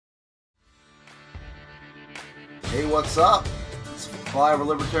Hey, what's up? It's Flyover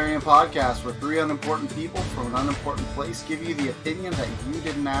Libertarian Podcast, where three unimportant people from an unimportant place give you the opinion that you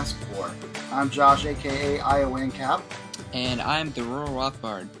didn't ask for. I'm Josh, aka Iowan Cap. And I'm the Rural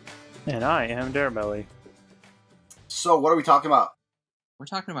Rothbard. And I am Darebelly. So, what are we talking about? We're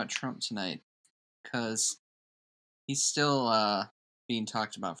talking about Trump tonight, because he's still being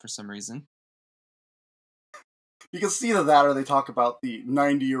talked about for some reason. You can see either that or they talk about the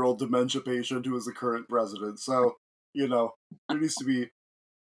 90-year-old dementia patient who is the current president. So, you know, there needs to be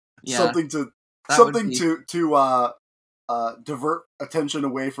something to divert attention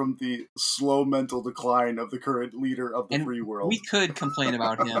away from the slow mental decline of the current leader of the free world. We could complain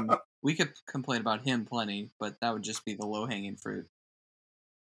about him. We could complain about him plenty, but that would just be the low-hanging fruit.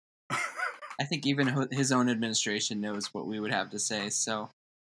 I think even his own administration knows what we would have to say, so...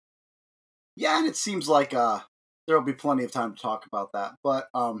 Yeah, and it seems like there'll be plenty of time to talk about that, but...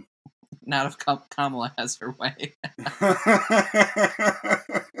 Not if Kamala has her way.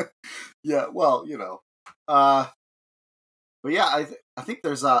 Yeah, well, you know. But yeah, I think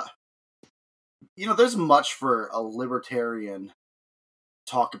there's there's much for a libertarian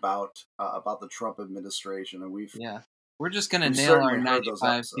talk about the Trump administration, and we're just gonna nail our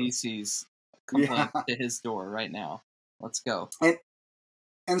 95 theses complaint to his door right now. Let's go.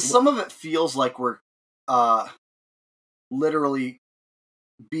 And some of it feels like we're literally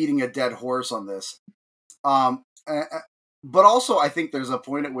beating a dead horse on this. But also I think there's a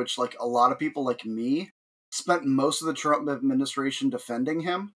point at which like a lot of people like me spent most of the Trump administration defending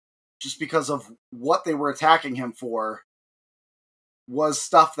him just because of what they were attacking him for was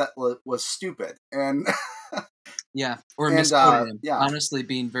stuff that was stupid and misquoting him. Yeah. Honestly,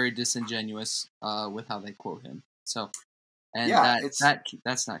 being very disingenuous with how they quote him. So, and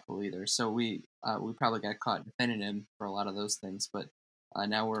that's not cool either. So we probably got caught defending him for a lot of those things, but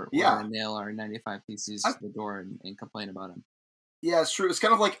now we're gonna nail our 95 theses to the door and complain about him. Yeah, it's true. It's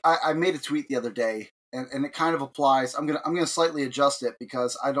kind of like I made a tweet the other day, and it kind of applies. I'm gonna slightly adjust it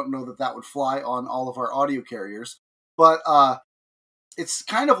because I don't know that would fly on all of our audio carriers. But it's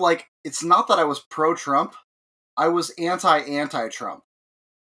kind of like, it's not that I was pro-Trump, I was anti-Trump.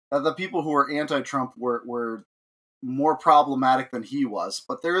 The people who were anti-Trump were more problematic than he was,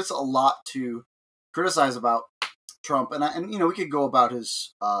 but there is a lot to criticize about Trump, and you know, we could go about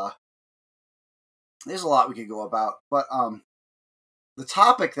his there's a lot we could go about, but the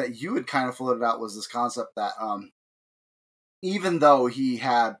topic that you had kind of floated out was this concept that even though he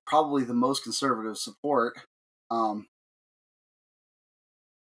had probably the most conservative support,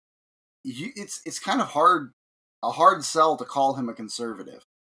 it's kind of a hard sell to call him a conservative.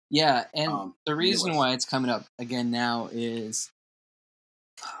 Yeah, and the reason why it's coming up again now is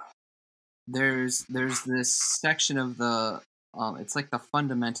there's this section of the it's like the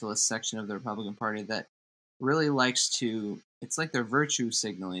fundamentalist section of the Republican Party that really likes to, it's like they're virtue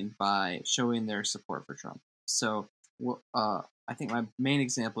signaling by showing their support for Trump. So I think my main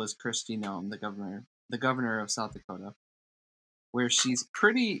example is Kristi Noem, the governor of South Dakota, where she's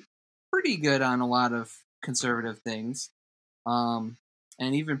pretty good on a lot of conservative things, and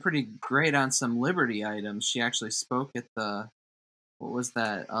even pretty great on some liberty items. She actually spoke at the, what was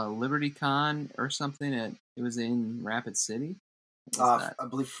that, Liberty Con or something? It was in Rapid City. I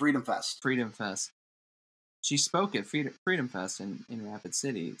believe Freedom Fest. Freedom Fest. She spoke at Freedom Fest in Rapid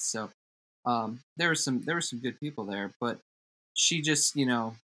City. So there were some good people there, but she just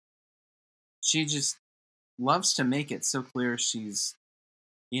loves to make it so clear she's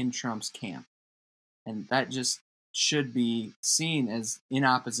in Trump's camp, and that just should be seen as in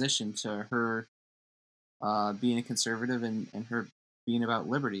opposition to her being a conservative and her being about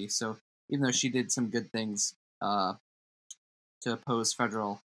liberty. So even though she did some good things to oppose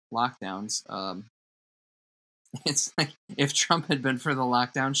federal lockdowns, it's like if Trump had been for the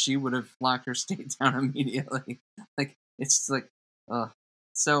lockdown, she would have locked her state down immediately. Like, it's like,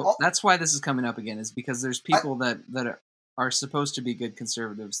 so that's why this is coming up again, is because there's people that are supposed to be good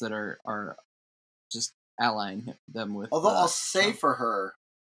conservatives that are just allying them with. Although I'll say for her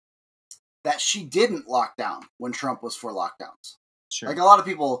that she didn't lock down when Trump was for lockdowns. Sure. Like, a lot of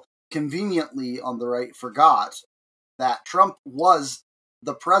people conveniently on the right forgot that Trump was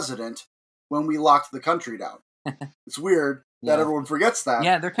the president when we locked the country down. It's weird that everyone forgets that.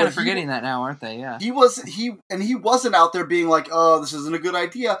 Yeah, they're kind of forgetting that now, aren't they? Yeah. He wasn't out there being like, "Oh, this isn't a good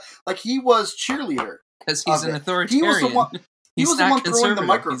idea." Like, he was cheerleader. Because he's an authoritarian. He was the one throwing the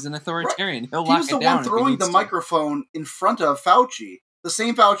microphone. He's an authoritarian. He'll lock it down. He was the one throwing the microphone in front of Fauci. The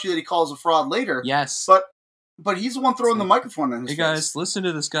same Fauci that he calls a fraud later. Yes. But he's the one throwing the microphone in his face. Hey guys, listen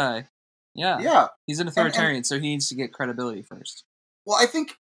to this guy. Yeah. He's an authoritarian, so he needs to get credibility first. Well, I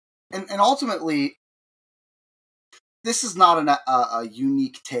think, and ultimately, this is not a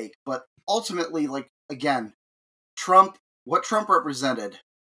unique take, but ultimately, like, again, what Trump represented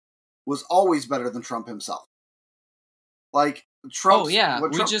was always better than Trump himself. Like, Trump's... Oh yeah,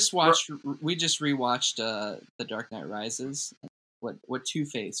 what we Trump- just rewatched The Dark Knight Rises. What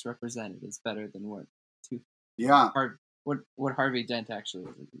Two-Face represented is better than what Yeah. what Harvey Dent actually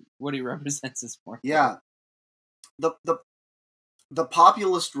is. What he represents is more. Yeah. The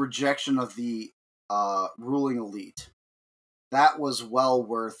populist rejection of the ruling elite, that was well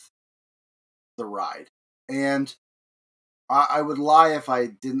worth the ride. And I would lie if I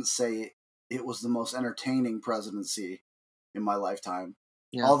didn't say it was the most entertaining presidency in my lifetime.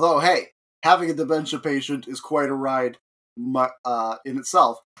 Yeah. Although, hey, having a dementia patient is quite a ride in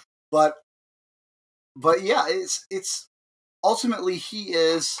itself. But yeah, it's ultimately he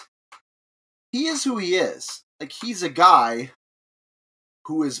is who he is. Like, he's a guy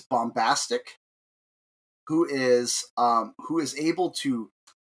who is bombastic, who is able to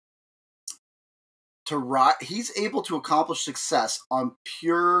he's able to accomplish success on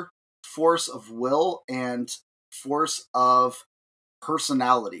pure force of will and force of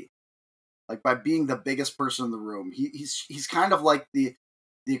personality, like by being the biggest person in the room. He's kind of like the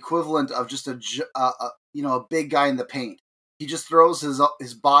equivalent of just a big guy in the paint. He just throws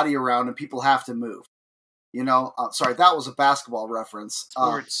his body around and people have to move. Sorry, that was a basketball reference.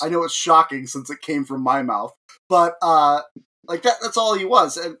 I know it's shocking since it came from my mouth, but like that's all he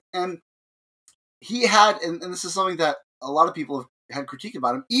was. And he had, and this is something that a lot of people have had critique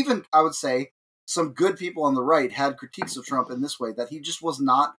about him. Even, I would say, some good people on the right had critiques of Trump in this way, that he just was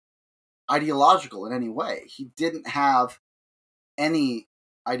not ideological in any way. He didn't have any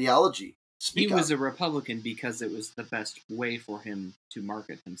ideology. He was a Republican because it was the best way for him to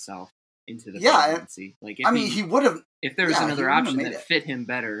market himself into the presidency. Like, he would have... If there was another option that fit him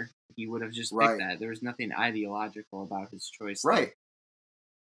better, he would have just picked that. There was nothing ideological about his choice. Right.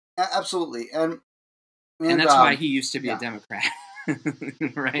 Absolutely. And that's why he used to be a Democrat.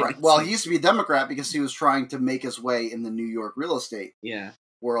 Right. Well, he used to be a Democrat because he was trying to make his way in the New York real estate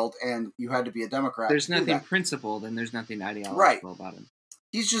world, and you had to be a Democrat. There's nothing principled, and there's nothing ideological about him.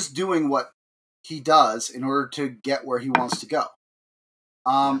 He's just doing what he does in order to get where he wants to go.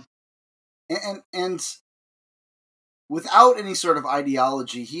 And without any sort of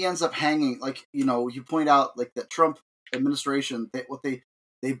ideology, he ends up hanging, like, you point out, like, the Trump administration, what they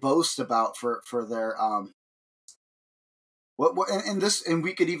boast about for their and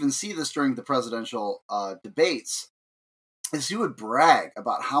we could even see this during the presidential debates, is he would brag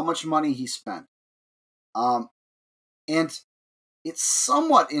about how much money he spent. And it's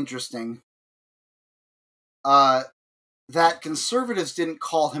somewhat interesting that conservatives didn't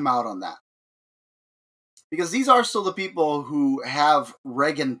call him out on that, because these are still the people who have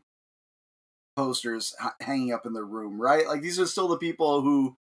Reagan posters hanging up in their room, right? Like, these are still the people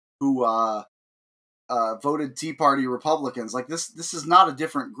who voted Tea Party Republicans. Like, this is not a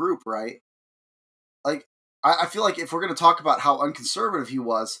different group, right? Like, I feel like if we're going to talk about how unconservative he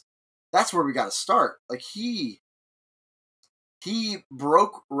was, that's where we got to start. Like, he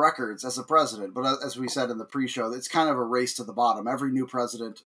broke records as a president, but as we said in the pre-show, it's kind of a race to the bottom. Every new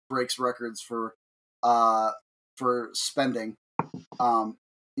president breaks records for spending.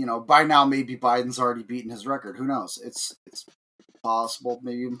 By now maybe Biden's already beaten his record. Who knows? It's possible,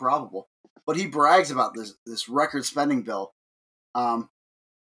 maybe even probable. But he brags about this record spending bill.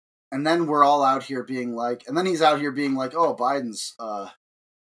 And then we're all out here being like, and then he's out here being like, oh, Biden's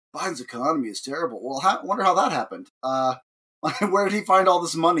economy is terrible. Well, wonder how that happened. Where did he find all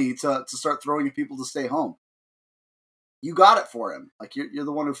this money to start throwing at people to stay home? You got it for him. Like, you're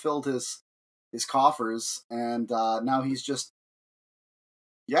the one who filled his coffers, and now he's just,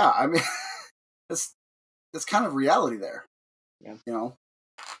 I mean, that's kind of reality there. Yeah.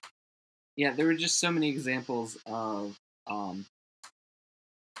 Yeah, there were just so many examples of,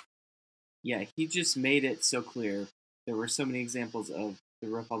 he just made it so clear. There were so many examples of the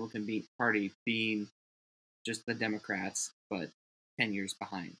Republican Party being just the Democrats, but 10 years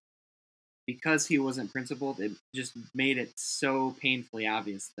behind. Because he wasn't principled, it just made it so painfully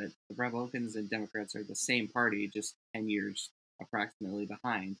obvious that the Republicans and Democrats are the same party, just 10 years approximately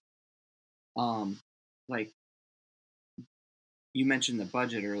behind. Like, you mentioned the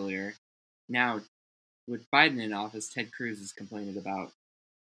budget earlier. Now, with Biden in office, Ted Cruz is complaining about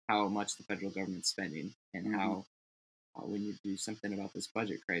how much the federal government's spending and how we need to do something about this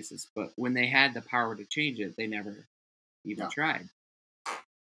budget crisis. But when they had the power to change it, they never even tried.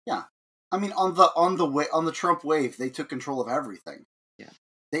 Yeah. I mean, on the Trump wave, they took control of everything. Yeah.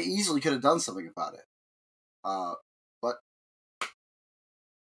 They easily could have done something about it. But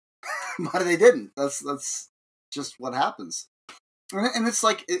they didn't. That's just what happens. And it's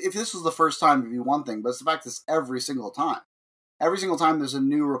like, if this was the first time, it'd be one thing, but it's the fact that it's every single time. Every single time there's a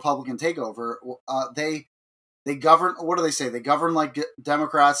new Republican takeover, they govern. What do they say? They govern like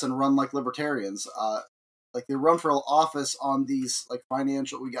Democrats and run like libertarians. Like they run for office on these like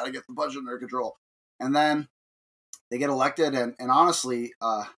financial. We got to get the budget under control, and then they get elected. And honestly,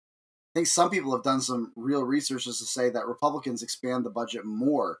 I think some people have done some real researches to say that Republicans expand the budget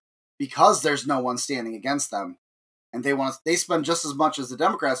more because there's no one standing against them, and they spend just as much as the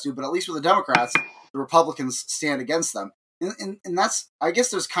Democrats do. But at least with the Democrats, the Republicans stand against them, and that's, I guess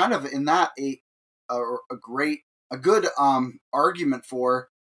there's kind of in that a good argument for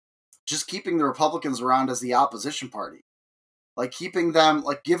just keeping the Republicans around as the opposition party, like keeping them,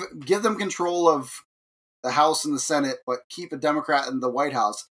 like give them control of the House and the Senate, but keep a Democrat in the White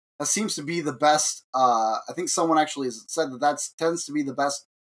House. That seems to be the best. I think someone actually has said that tends to be the best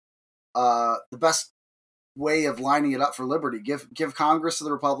way of lining it up for liberty. Give Congress to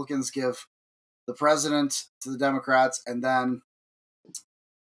the Republicans, give the president to the Democrats, and then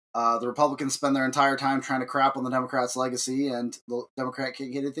the Republicans spend their entire time trying to crap on the Democrats' legacy, and the Democrat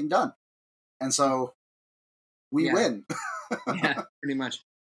can't get anything done. And so we win. Yeah, pretty much.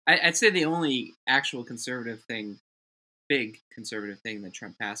 I'd say the only actual big conservative thing that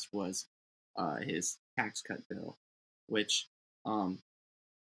Trump passed was his tax cut bill, which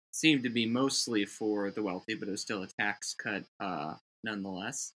seemed to be mostly for the wealthy, but it was still a tax cut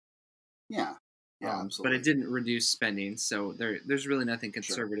nonetheless. Yeah. Yeah, absolutely. But it didn't reduce spending, so there's really nothing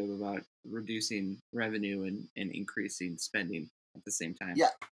conservative about reducing revenue and increasing spending at the same time.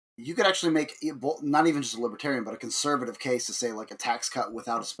 Yeah, you could actually make not even just a libertarian, but a conservative case to say like a tax cut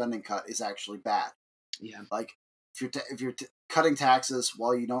without a spending cut is actually bad. Yeah, like if you're cutting taxes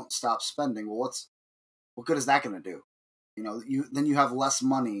while you don't stop spending, well, what good is that going to do? Then you have less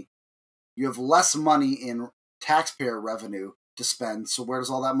money. You have less money in taxpayer revenue to spend. So where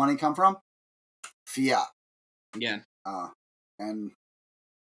does all that money come from? Fiat. Yeah. And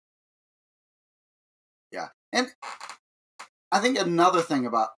I think another thing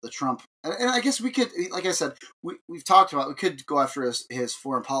about the Trump, and I guess we could, like I said, we've talked about, we could go after his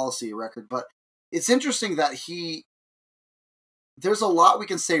foreign policy record, but it's interesting that there's a lot we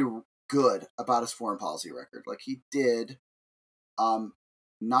can say good about his foreign policy record. Like he did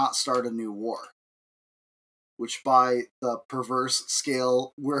not start a new war, which by the perverse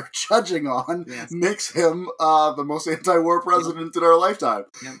scale we're judging on, yes, makes him the most anti-war president in our lifetime.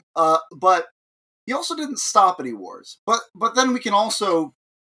 Yep. But he also didn't stop any wars. But then we can also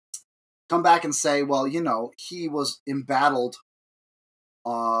come back and say, well, he was embattled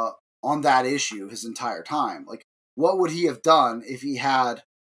on that issue his entire time. Like, what would he have done if he had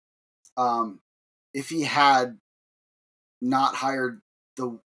not hired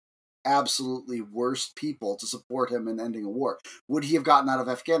the absolutely worst people to support him in ending a war? Would he have gotten out of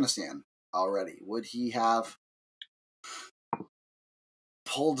Afghanistan already? Would he have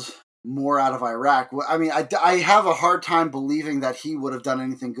pulled more out of Iraq? I mean, I have a hard time believing that he would have done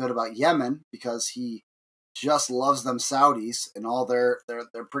anything good about Yemen, because he just loves them Saudis and all their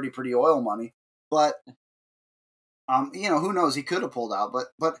pretty oil money. But who knows? He could have pulled out,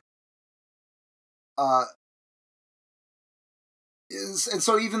 but and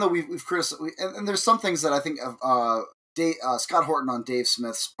so even though we've criticized, and there's some things that I think Scott Horton on Dave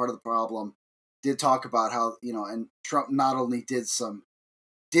Smith's Part of the Problem did talk about how, and Trump not only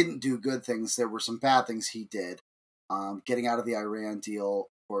didn't do good things, there were some bad things he did. Getting out of the Iran deal,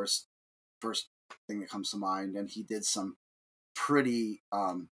 of course, first thing that comes to mind, and he did some pretty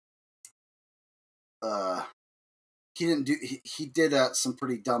he did some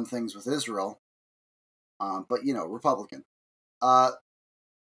pretty dumb things with Israel, but Republican.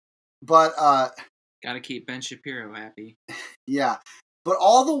 Gotta keep Ben Shapiro happy. Yeah, but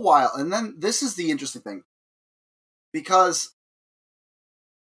all the while, and then this is the interesting thing, because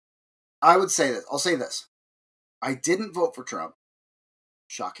I'll say this: I didn't vote for Trump.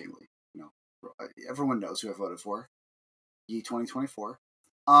 Shockingly, everyone knows who I voted for. 2024.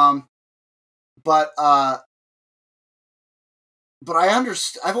 But I've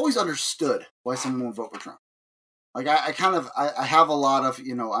always understood why someone would vote for Trump. Like I have a lot of,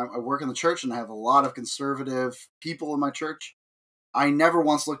 I work in the church and I have a lot of conservative people in my church. I never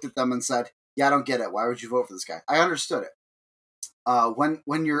once looked at them and said, yeah, I don't get it. Why would you vote for this guy? I understood it.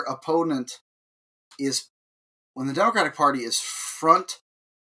 When your opponent when the Democratic Party is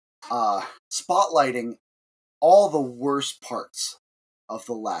spotlighting all the worst parts of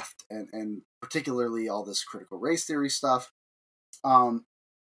the left, and particularly all this critical race theory stuff,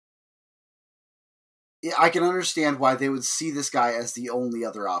 I can understand why they would see this guy as the only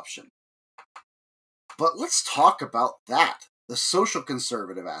other option. But let's talk about that. The social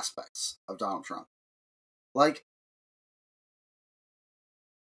conservative aspects of Donald Trump. Like,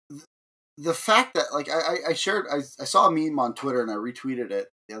 the fact that, like, I saw a meme on Twitter and I retweeted it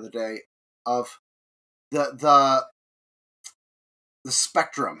the other day of the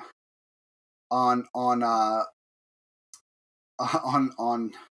spectrum on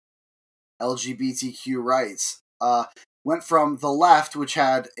LGBTQ rights. Went from the left, which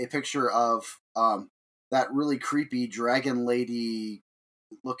had a picture of that really creepy dragon lady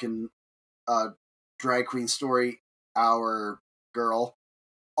looking drag queen story hour girl,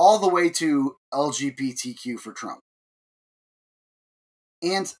 all the way to LGBTQ for Trump.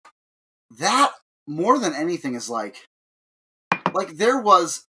 And that, more than anything, is like there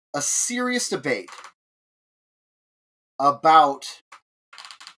was a serious debate about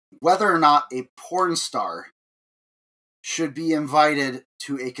whether or not a porn star should be invited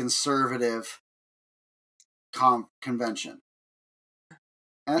to a conservative convention.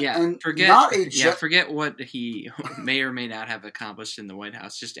 Forget what he may or may not have accomplished in the White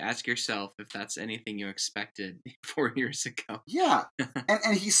House. Just ask yourself if that's anything you expected 4 years ago. Yeah,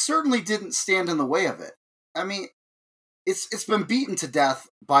 and he certainly didn't stand in the way of it. I mean, it's been beaten to death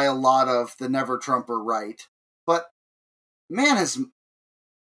by a lot of the never Trumper right, but man has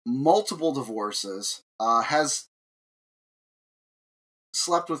multiple divorces, has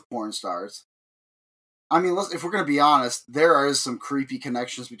slept with porn stars. I mean, if we're going to be honest, there is some creepy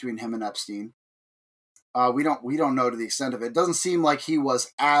connections between him and Epstein. We don't know to the extent of it. It doesn't seem like he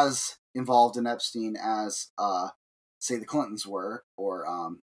was as involved in Epstein as, say, the Clintons were, or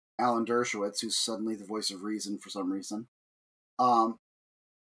Alan Dershowitz, who's suddenly the voice of reason for some reason.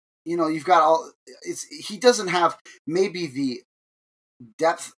 You've got he doesn't have maybe the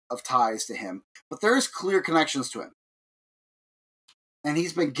depth of ties to him, but there is clear connections to him. And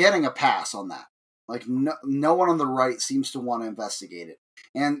he's been getting a pass on that. Like, no one on the right seems to want to investigate it.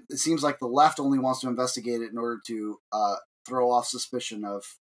 And it seems like the left only wants to investigate it in order to throw off suspicion of,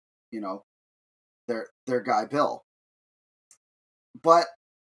 their guy Bill. But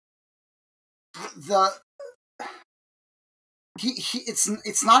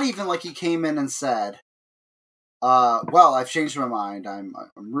it's not even like he came in and said, well, I've changed my mind. I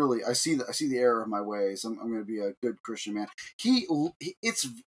see the error of my ways. I'm going to be a good Christian man. It's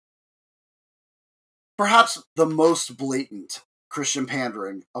perhaps the most blatant Christian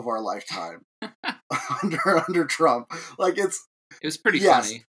pandering of our lifetime under Trump. Like, it was pretty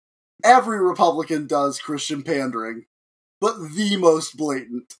funny. Every Republican does Christian pandering, but the most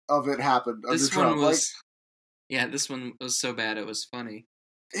blatant of it happened under Trump. This one was so bad it was funny.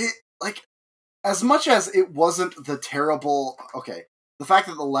 As much as it wasn't the terrible... Okay, the fact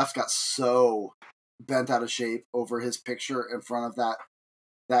that the left got so bent out of shape over his picture in front of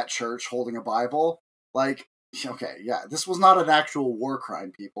that church holding a Bible, this was not an actual war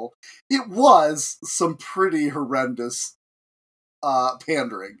crime, people. It was some pretty horrendous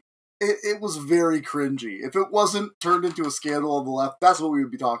pandering. It was very cringy. If it wasn't turned into a scandal on the left, that's what we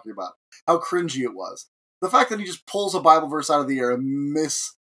would be talking about. How cringy it was. The fact that he just pulls a Bible verse out of the air and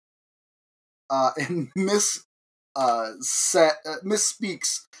misspeaks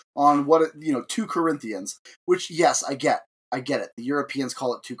on what 2 Corinthians, which, yes, I get it. The Europeans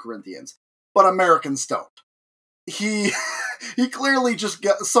call it 2 Corinthians, but Americans don't. He clearly just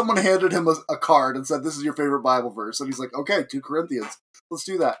someone handed him a card and said, "This is your favorite Bible verse," and he's like, "Okay, 2 Corinthians, let's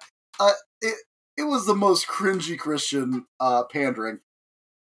do that." It was the most cringy Christian pandering,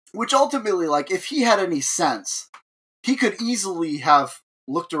 which ultimately, if he had any sense, he could easily have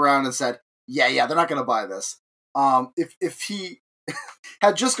looked around and said, yeah, they're not going to buy this. If he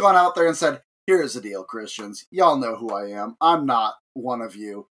had just gone out there and said, "Here's the deal, Christians. Y'all know who I am. I'm not one of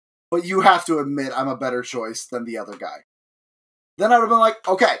you, but you have to admit I'm a better choice than the other guy." Then I would have been like,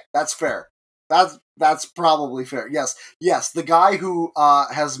 okay, that's fair. That's probably fair. Yes, the guy who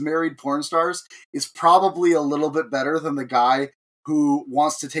has married porn stars is probably a little bit better than the guy who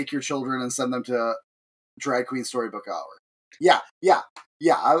wants to take your children and send them to Drag Queen Storybook Hour. Yeah.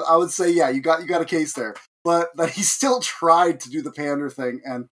 I would say, yeah, you got a case there, but that he still tried to do the pander thing,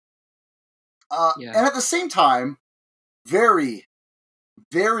 and at the same time, very,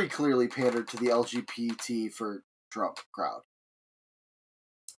 very clearly pandered to the LGBT for Trump crowd,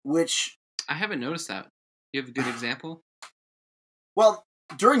 which I haven't noticed that. You have a good example? Well,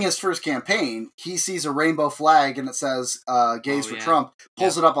 during his first campaign, he sees a rainbow flag and it says "Gays for Trump."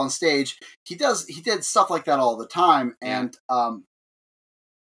 Pulls it up on stage. He did stuff like that all the time, and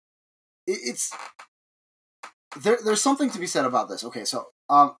there's something to be said about this. Okay, so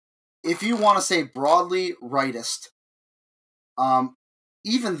if you want to say broadly rightist,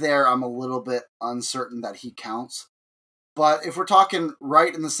 even there, I'm a little bit uncertain that he counts. But if we're talking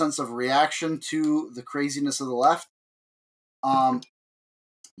right in the sense of reaction to the craziness of the left,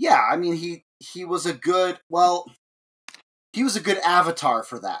 yeah, I mean, he was a good, he was a good avatar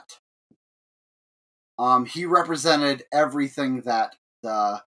for that. He represented everything that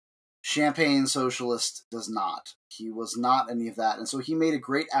the Champagne Socialist does not. He was not any of that, and so he made a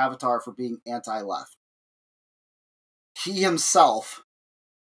great avatar for being anti-left. He himself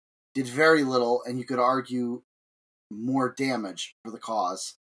did very little, and you could argue more damage for the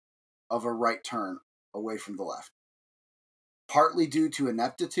cause of a right turn away from the left. Partly due to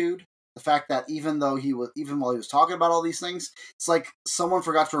ineptitude, the fact that even while he was talking about all these things, it's like someone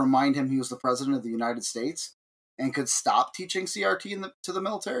forgot to remind him he was the president of the United States and could stop teaching CRT to the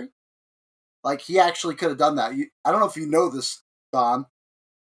military. Like, he actually could have done that. I don't know if you know this, Don,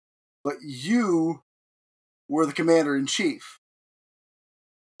 but you were the commander-in-chief.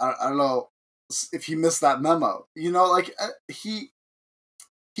 I don't know if you missed that memo. You know, like,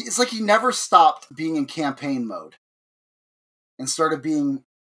 it's like he never stopped being in campaign mode and started being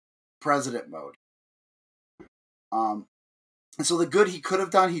president mode. And so the good he could have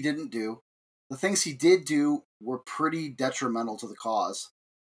done, he didn't do. The things he did do were pretty detrimental to the cause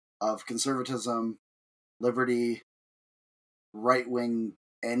of conservatism, liberty, right-wing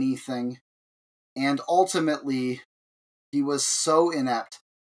anything. And ultimately, he was so inept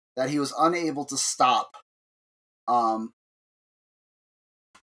that he was unable to stop. To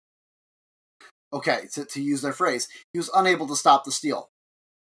use their phrase, he was unable to stop the steal.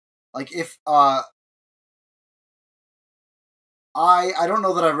 Like, if I don't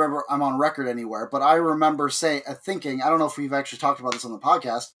know that I'm on record anywhere, but I remember thinking, I don't know if we've actually talked about this on the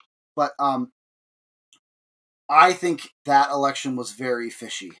podcast, but I think that election was very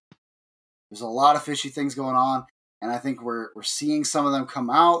fishy. There's a lot of fishy things going on, and I think we're seeing some of them come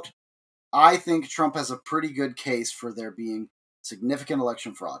out. I think Trump has a pretty good case for there being significant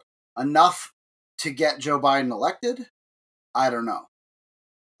election fraud. Enough to get Joe Biden elected? I don't know.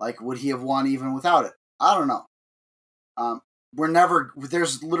 Like, would he have won even without it? I don't know.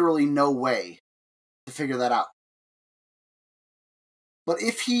 There's literally no way to figure that out. But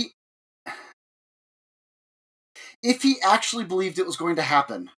if he actually believed it was going to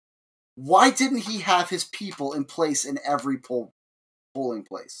happen, why didn't he have his people in place in every polling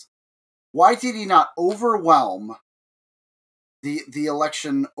place? Why did he not overwhelm the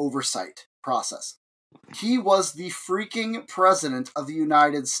election oversight process? He was the freaking president of the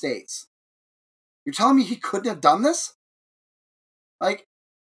United States. You're telling me he couldn't have done this? Like,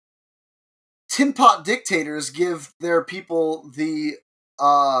 tin pot dictators give their people the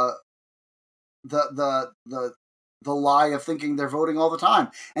lie of thinking they're voting all the time,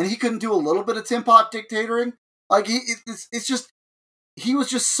 and he couldn't do a little bit of tin pot dictatoring. Like, he was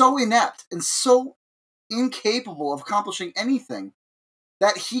just so inept and so incapable of accomplishing anything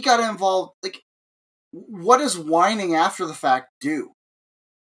that he got involved. Like, what does whining after the fact do?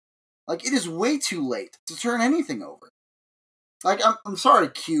 Like, it is way too late to turn anything over. Like, I'm sorry,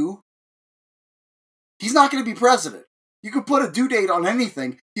 Q. He's not going to be president. You could put a due date on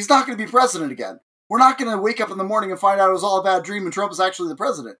anything. He's not going to be president again. We're not going to wake up in the morning and find out it was all a bad dream and Trump is actually the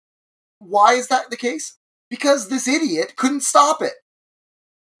president. Why is that the case? Because this idiot couldn't stop it.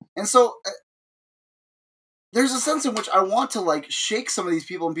 And so there's a sense in which I want to, like, shake some of these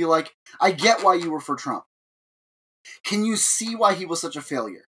people and be like, I get why you were for Trump. Can you see why he was such a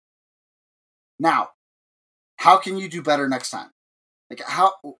failure? Now, how can you do better next time? Like,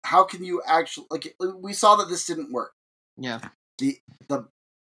 how can you actually, like, we saw that this didn't work. Yeah. The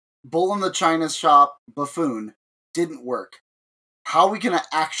bull in the china shop buffoon didn't work. How are we going to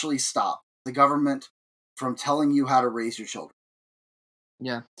actually stop the government from telling you how to raise your children?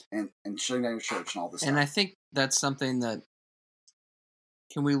 Yeah. And shutting down your church and all this and stuff. I think that's something that,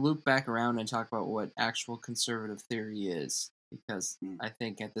 can we loop back around and talk about what actual conservative theory is? Because I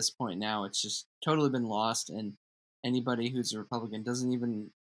think at this point now it's just totally been lost, and anybody who's a Republican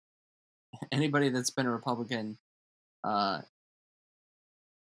anybody that's been a Republican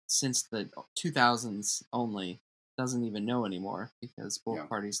since the 2000s only doesn't even know anymore, because both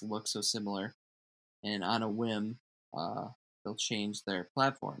parties look so similar, and on a whim they'll change their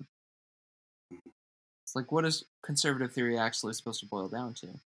platform. It's like, what is conservative theory actually supposed to boil down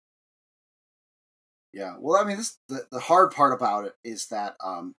to? Yeah, well, I mean, the hard part about it is that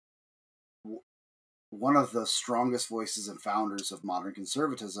one of the strongest voices and founders of modern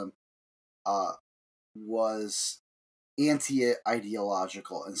conservatism was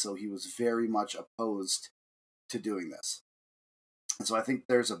anti-ideological, and so he was very much opposed to doing this. And so I think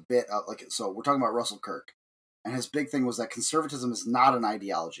there's a bit of, like, so we're talking about Russell Kirk. and his big thing was that conservatism is not an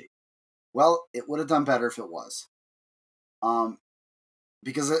ideology. Well, it would have done better if it was.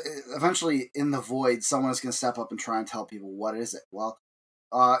 Because eventually, in the void, someone is going to step up and try and tell people what is it. Well,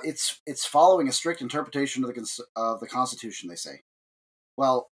 it's following a strict interpretation of the Constitution. They say.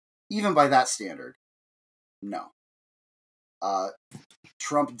 Well, even by that standard, no.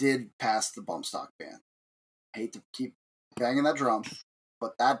 Trump did pass the bump stock ban. I hate to keep banging that drum,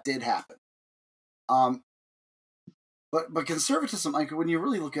 but that did happen. But conservatism, like when you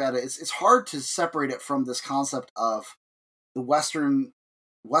really look at it, it's hard to separate it from this concept of the Western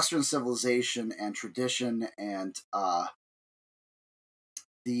civilization and tradition and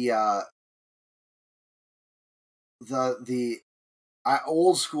the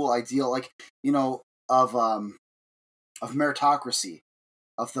old school ideal, like, you know, of meritocracy,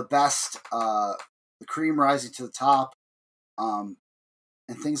 of the best, the cream rising to the top, and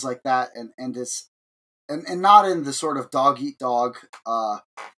things like that, and it's and not in the sort of dog eat dog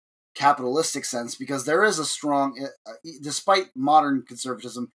capitalistic sense, because there is a strong, despite modern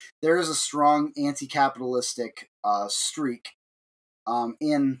conservatism, there is a strong anti-capitalistic streak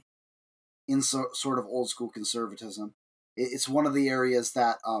in sort of old school conservatism. It's one of the areas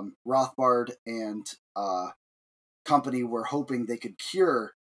that Rothbard and company were hoping they could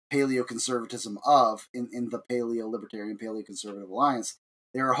cure paleoconservatism of in the paleo-libertarian, paleo-conservative alliance.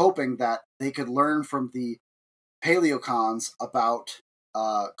 They were hoping that they could learn from the paleocons about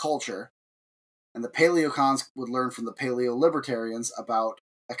culture, and the paleocons would learn from the paleo-libertarians about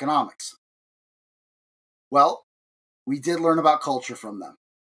economics. Well, we did learn about culture from them.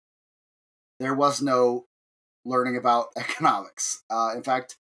 There was no learning about economics. In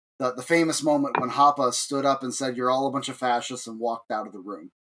fact, the famous moment when Hoppe stood up and said, "You're all a bunch of fascists," and walked out of the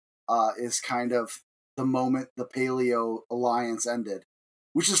room, is kind of the moment the Paleo Alliance ended.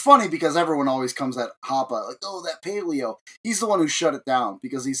 Which is funny because everyone always comes at Hoppe like, "Oh, that Paleo." He's the one who shut it down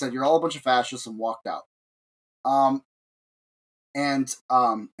because he said, "You're all a bunch of fascists," and walked out. And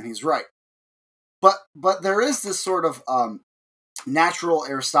he's right. But there is this sort of natural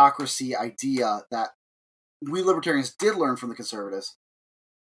aristocracy idea that we libertarians did learn from the conservatives.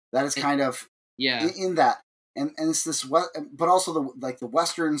 That is kind of in that, and it's this, but also the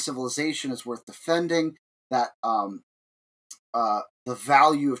Western civilization is worth defending. That the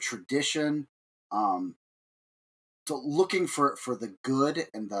value of tradition, so looking for the good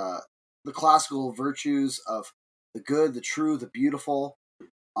and the classical virtues of the good, the true, the beautiful.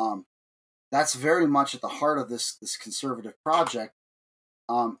 That's very much at the heart of this conservative project.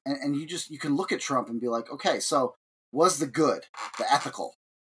 And you can look at Trump and be like, okay, so was the good, the ethical,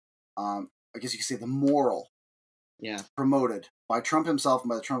 I guess you could say the moral, promoted by Trump himself and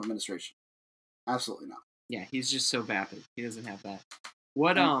by the Trump administration? Absolutely not. Yeah, he's just so vapid. He doesn't have that.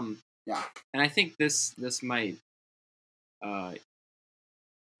 What Yeah. And I think this might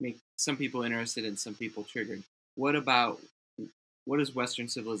make some people interested and some people triggered. What does Western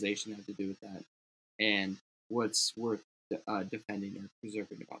civilization have to do with that? And what's worth defending or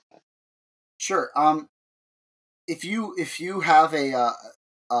preserving about that? Sure. If you have a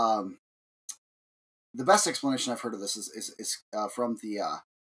the best explanation I've heard of this is from the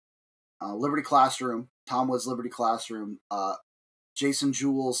Liberty Classroom, Tom Wood's Liberty Classroom, Jason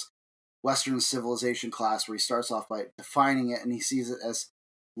Jewell's Western Civilization class, where he starts off by defining it, and he sees it as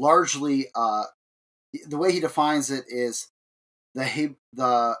largely the way he defines it is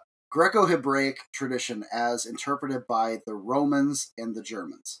the Greco-Hebraic tradition as interpreted by the Romans and the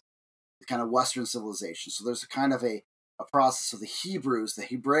Germans, the kind of Western civilization. So there's a kind of a process of the Hebrews, the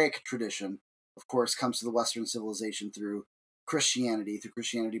Hebraic tradition, of course, comes to the Western civilization through Christianity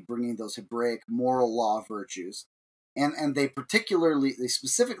bringing those Hebraic moral law virtues. And they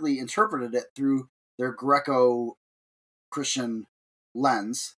specifically interpreted it through their Greco-Christian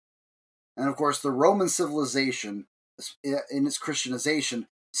lens. And of course, the Roman civilization, in its Christianization,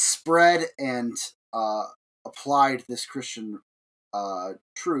 spread and applied this Christian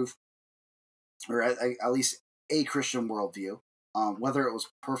truth, or at least a Christian worldview. Whether it was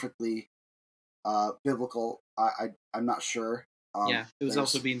perfectly biblical, I'm not sure. It was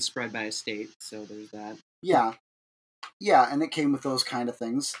also being spread by a state, so there's that. Yeah, and it came with those kind of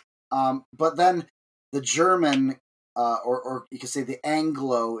things. But then the German, or you could say the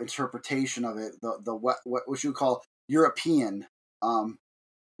Anglo interpretation of it, what you would call European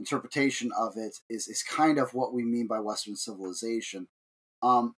interpretation of it, is kind of what we mean by Western civilization.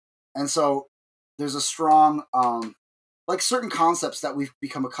 And so there's a strong, like certain concepts that we've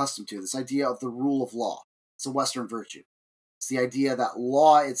become accustomed to, this idea of the rule of law. It's a Western virtue. It's the idea that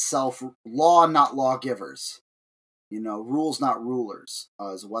law itself, law not lawgivers, rules not rulers,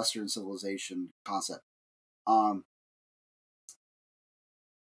 is a Western civilization concept. Um,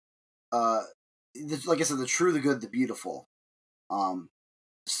 like I said, the true, the good, the beautiful.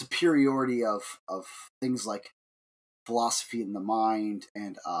 Superiority of things like philosophy in the mind,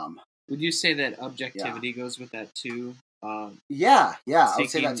 and would you say that objectivity goes with that too? Yeah, I would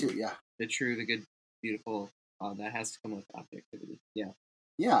say that too. Yeah, the true, the good, beautiful. That has to come with objectivity. Yeah.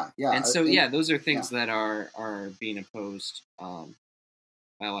 Yeah. And so, those are things that are being opposed by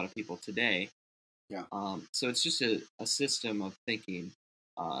a lot of people today. Yeah. So it's just a system of thinking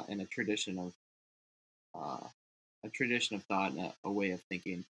and a tradition of thought and a way of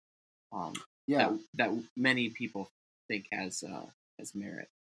thinking. That many people think has merit.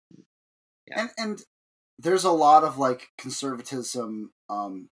 Yeah. And there's a lot of like conservatism,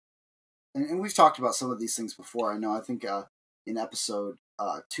 and we've talked about some of these things before. I know. I think in episode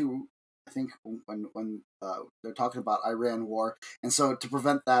 2, I think when they're talking about Iran war, and so to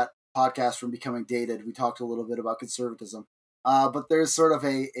prevent that podcast from becoming dated, we talked a little bit about conservatism. But there's sort of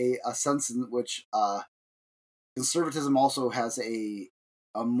a sense in which conservatism also has a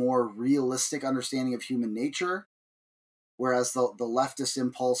more realistic understanding of human nature, whereas the leftist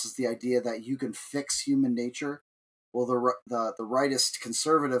impulse is the idea that you can fix human nature. Well, the rightist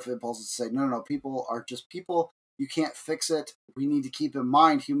conservative impulse is to say, no, people are just people. You can't fix it. We need to keep in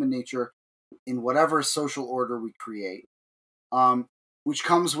mind human nature in whatever social order we create, which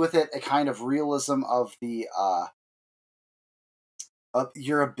comes with it a kind of realism of the of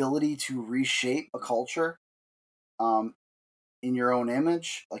your ability to reshape a culture in your own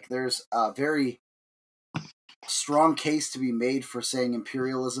image. Like there's a very strong case to be made for saying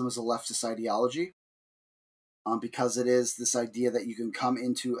imperialism is a leftist ideology, because it is this idea that you can come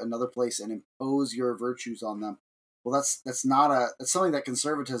into another place and impose your virtues on them. Well, that's something that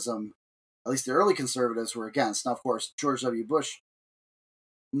conservatism, at least the early conservatives, were against. Now, of course, George W. Bush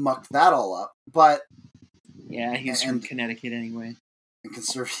mucked that all up, but yeah, he's from Connecticut anyway. And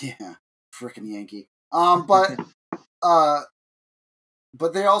frickin' Yankee. But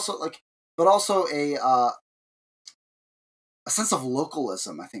they also also a sense of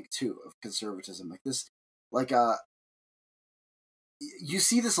localism, I think, too, of conservatism. Like this, you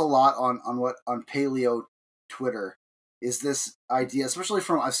see this a lot on paleo Twitter, is this idea, especially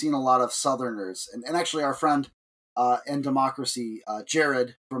from, I've seen a lot of Southerners, and actually our friend and Democracy,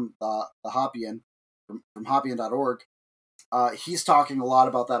 Jared from the Hoppian, from Hoppian.org, he's talking a lot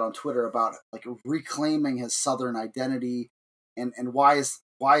about that on Twitter, about like reclaiming his Southern identity, and why is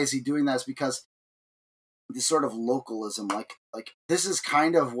he doing that? Is because this sort of localism, like this is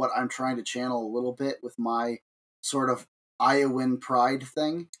kind of what I'm trying to channel a little bit with my sort of Iowan pride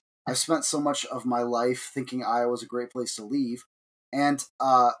thing. I've spent so much of my life thinking Iowa's a great place to leave, and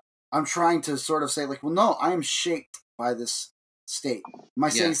I'm trying to sort of say, like, well, no, I am shaped by this state. Am I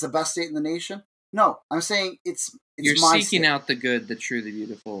saying it's the best state in the nation? No, I'm saying it's you're my seeking state. out the good, the true, the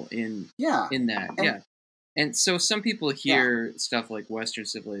beautiful in that. And so some people hear stuff like Western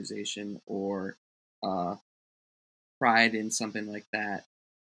civilization or pride in something like that,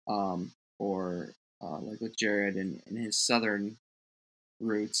 or like with Jared and his Southern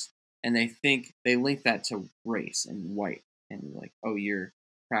roots, and they link that to race and white, and like, oh, you're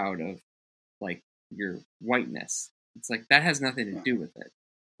proud of like your whiteness. It's like that has nothing to do with it.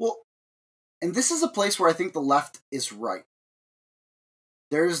 Well, and this is a place where I think the left is right.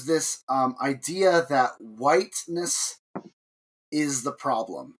 There's this idea that whiteness is the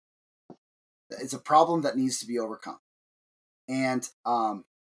problem. It's a problem that needs to be overcome, and I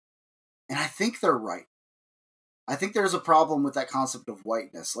think they're right. I think there's a problem with that concept of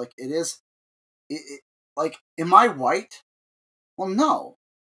whiteness. Like like, am I white? Well, no.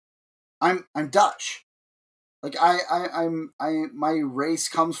 I'm Dutch. Like my race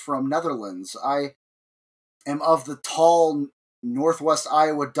comes from Netherlands. I am of the tall Northwest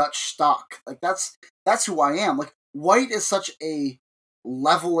Iowa Dutch stock. Like that's who I am. Like white is such a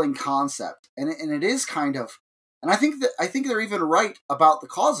leveling concept, and it is kind of, and I think they're even right about the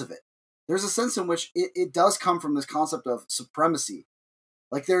cause of it. There's a sense in which it does come from this concept of supremacy.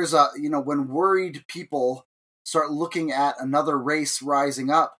 Like there's when worried people start looking at another race rising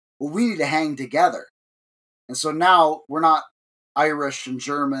up, well, we need to hang together. And so now we're not Irish and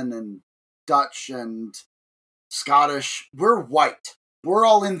German and Dutch and Scottish. We're white. We're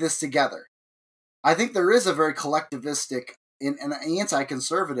all in this together. I think there is a very collectivistic and an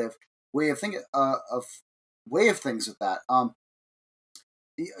anti-conservative way of thinking of things with that.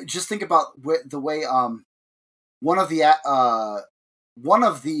 Just think about the way one of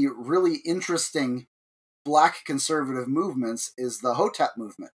the really interesting Black conservative movements is the Hotep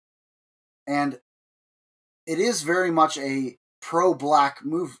movement, and it is very much a pro-Black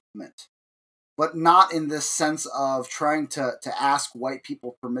movement, but not in this sense of trying to ask white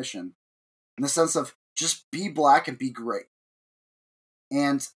people permission. In the sense of just be black and be great.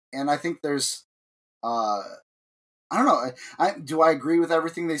 And I think there's I don't know. Do I agree with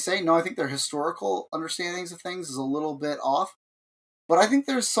everything they say? No, I think their historical understandings of things is a little bit off. But I think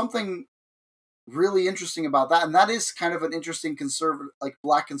there's something really interesting about that, and that is kind of an interesting conservative, like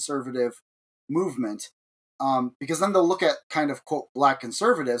black conservative movement, because then they'll look at kind of quote black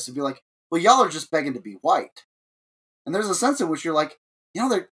conservatives and be like, "Well, y'all are just begging to be white," and there's a sense in which you're like,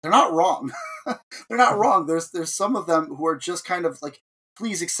 they're not wrong. They're not wrong. There's some of them who are just kind of like,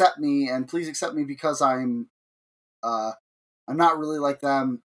 please accept me, and please accept me because I'm not really like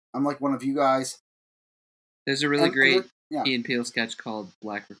them. I'm like one of you guys. There's a really great yeah. Key and Peele sketch called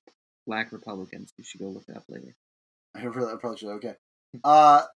Black Republicans. You should go look it up later. I probably should. Okay.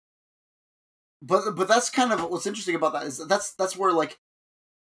 But that's kind of what's interesting about that is that's where like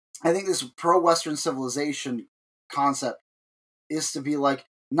I think this pro-Western civilization concept is to be like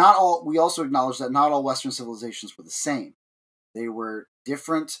not all. We also acknowledge that not all Western civilizations were the same. They were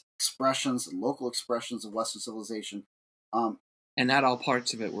different expressions and local expressions of Western civilization. And not all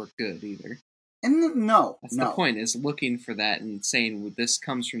parts of it were good either. And that's the point, is looking for that and saying this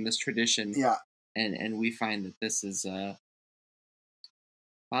comes from this tradition. Yeah. And we find that this is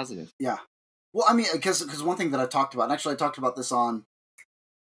positive. Yeah. Well, I mean, because one thing that I talked about, and actually I talked about this on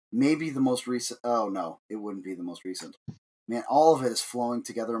maybe the most recent. Oh no, it wouldn't be the most recent. Man, all of it is flowing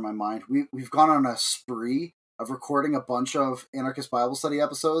together in my mind. We've gone on a spree of recording a bunch of Anarchist Bible Study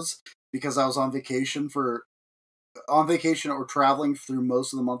episodes because I was on vacation or traveling through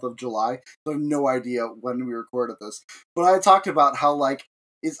most of the month of July. So I have no idea when we recorded this. But I talked about how, like,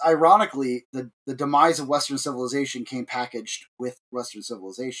 it's ironically the demise of Western civilization came packaged with Western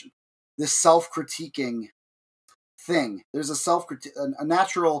civilization. This self-critiquing thing. There's a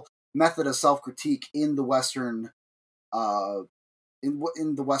natural method of self-critique in the Western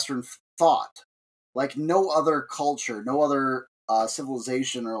in the Western thought. Like no other culture, no other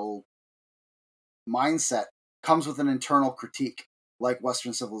civilizational mindset comes with an internal critique like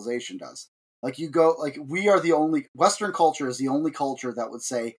Western civilization does. Like Western culture is the only culture that would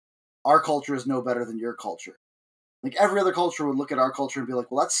say our culture is no better than your culture. Like every other culture would look at our culture and be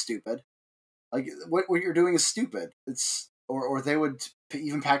like, well, that's stupid. Like what you're doing is stupid. Or they would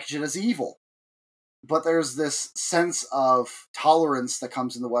even package it as evil. But there's this sense of tolerance that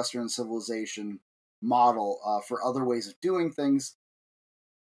comes in the Western civilization model for other ways of doing things.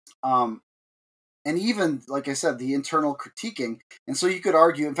 And even, like I said, the internal critiquing. And so you could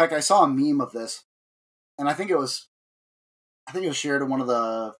argue, in fact, I saw a meme of this, and I think it was shared in one of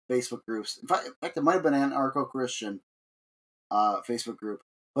the Facebook groups. In fact, it might have been an anarcho-Christian Facebook group.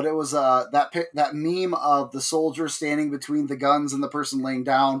 But it was that meme of the soldier standing between the guns and the person laying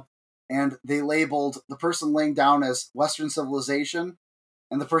down, and they labeled the person laying down as Western civilization,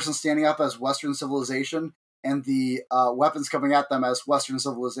 and the person standing up as Western civilization, and the weapons coming at them as Western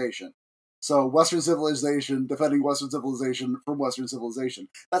civilization. So Western civilization defending Western civilization from Western civilization.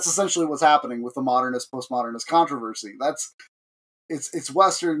 That's essentially what's happening with the modernist, postmodernist controversy. It's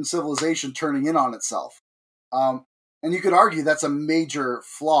Western civilization turning in on itself. And you could argue that's a major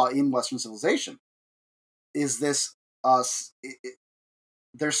flaw in Western civilization. Is this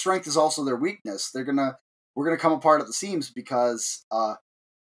their strength is also their weakness. We're gonna come apart at the seams because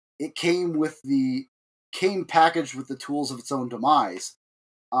it came packaged with the tools of its own demise,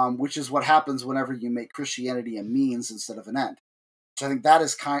 which is what happens whenever you make Christianity a means instead of an end. Which I think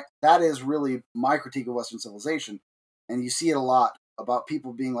that is really my critique of Western civilization, and you see it a lot about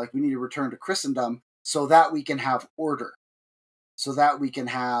people being like, we need to return to Christendom so that we can have order, so that we can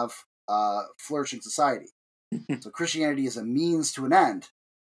have flourishing society. So Christianity is a means to an end.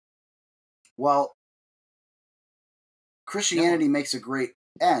 Well, Christianity makes a great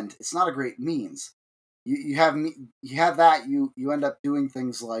end. It's not a great means. You have that. You end up doing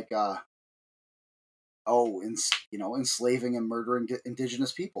things like enslaving and murdering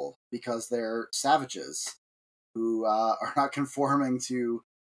indigenous people because they're savages who are not conforming to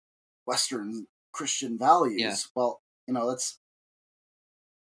Western Christian values. Yeah. Well, it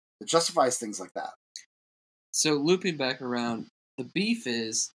justifies things like that. So looping back around, the beef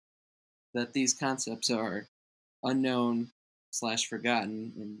is that these concepts are unknown /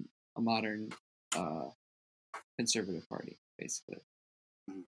 forgotten in a modern conservative party, basically.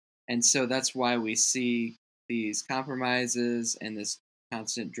 Mm-hmm. And so that's why we see these compromises and this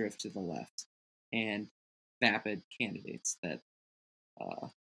constant drift to the left and vapid candidates that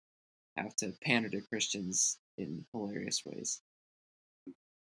have to pander to Christians in hilarious ways.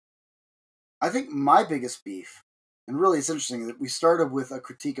 I think my biggest beef And really, it's interesting that we started with a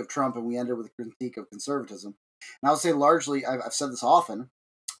critique of Trump and we ended with a critique of conservatism. And I would say largely, I've said this often,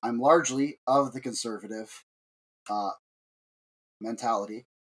 I'm largely of the conservative mentality.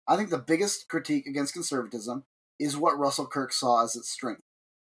 I think the biggest critique against conservatism is what Russell Kirk saw as its strength.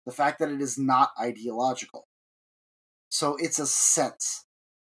 The fact that it is not ideological. So it's a sense.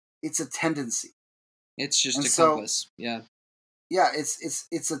 It's a tendency. It's just a compass. Yeah. Yeah,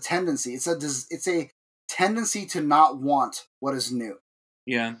 it's a tendency. It's a tendency to not want what is new.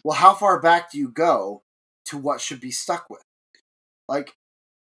 Yeah. Well, how far back do you go to what should be stuck with? Like,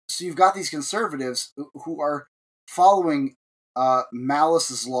 so you've got these conservatives who are following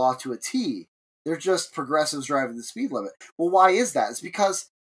Malice's law to a T. They're just progressives driving the speed limit. Well, why is that? It's because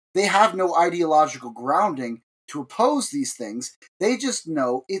they have no ideological grounding to oppose these things. They just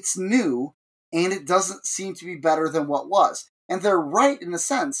know it's new and it doesn't seem to be better than what was. And they're right in a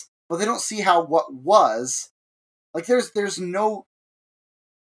sense, but they don't see how what was, like there's no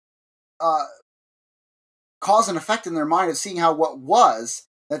cause and effect in their mind of seeing how what was,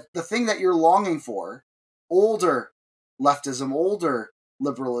 that the thing that you're longing for, older leftism, older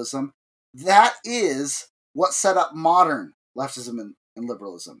liberalism, that is what set up modern leftism and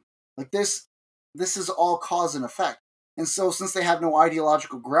liberalism. Like this is all cause and effect. And so since they have no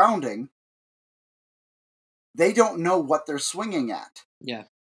ideological grounding, they don't know what they're swinging at. Yeah.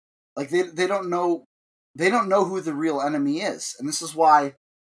 Like they don't know who the real enemy is. And this is why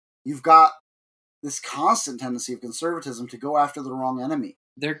you've got this constant tendency of conservatism to go after the wrong enemy.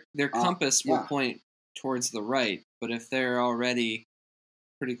 Their compass will point towards the right, but if they're already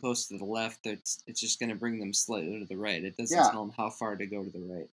pretty close to the left, it's just going to bring them slightly to the right. It doesn't tell them how far to go to the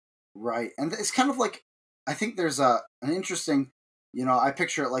right. Right. And it's kind of like, I think there's an interesting, I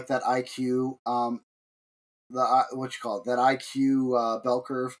picture it like that IQ, that IQ bell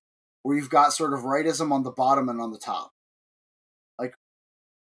curve, where you've got sort of rightism on the bottom and on the top. Like,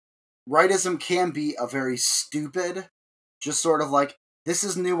 rightism can be a very stupid, just sort of like, this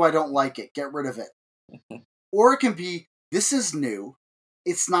is new, I don't like it, get rid of it. Or it can be, this is new,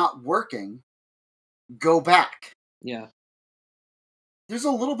 it's not working, go back. Yeah. There's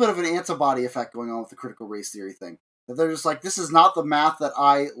a little bit of an antibody effect going on with the critical race theory thing. That they're just like, this is not the math that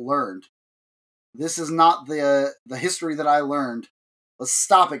I learned. This is not the history that I learned. Let's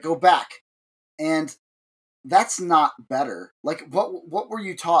stop it, go back. And that's not better. Like, what were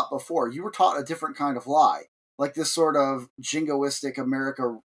you taught before? You were taught a different kind of lie. Like this sort of jingoistic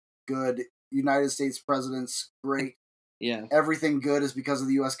America good, United States presidents great. Yeah. Everything good is because of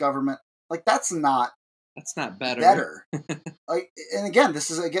the U.S. government. Like, that's not better. Like, and again,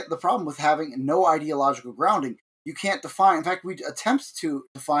 this is the problem with having no ideological grounding. You can't define. In fact, we attempt to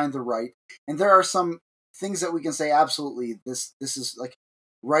define the right, and there are some things that we can say absolutely. This is like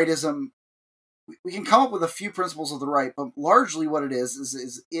rightism. We can come up with a few principles of the right, but largely what it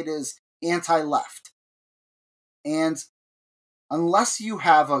is it is anti-left. And unless you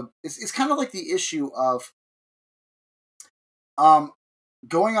have it's kind of like the issue of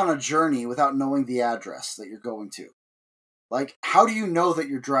going on a journey without knowing the address that you're going to. Like, how do you know that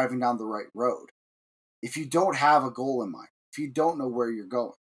you're driving down the right road if you don't have a goal in mind, if you don't know where you're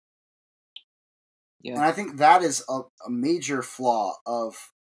going? Yeah. And I think that is a major flaw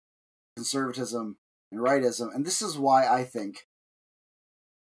of conservatism and rightism. And this is why I think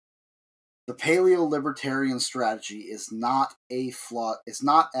the paleo-libertarian strategy is not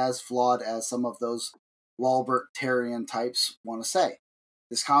as flawed as some of those Lawbertarian types want to say.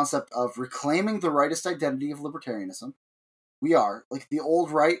 This concept of reclaiming the rightist identity of libertarianism. We are, like the old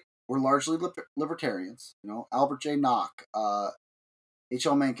right, we're largely libertarians. Albert J. Nock,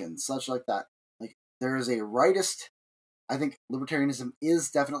 H.L. Mencken, such like that. Like, there is a rightist. I think libertarianism is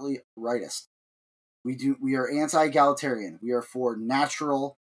definitely rightist. We are anti-egalitarian. We are for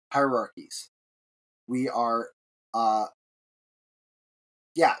natural hierarchies. We are, and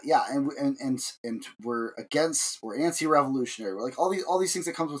we're anti-revolutionary. We're like all these things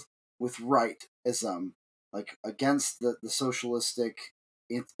that comes with rightism, like against the socialistic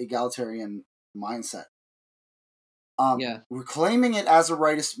egalitarian mindset. Reclaiming it as a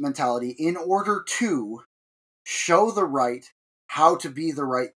rightist mentality in order to show the right how to be the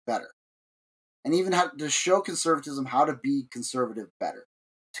right better. And even how to show conservatism how to be conservative better.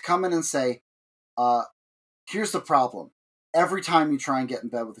 To come in and say, here's the problem. Every time you try and get in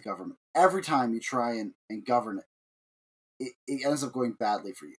bed with the government, every time you try and govern it ends up going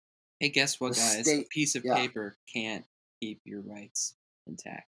badly for you. Hey, guess what, guys? A piece of paper can't keep your rights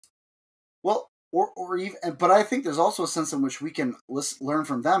intact. Well, or even, but I think there's also a sense in which we can learn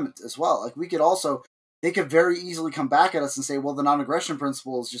from them as well. Like, they could very easily come back at us and say, well, the non-aggression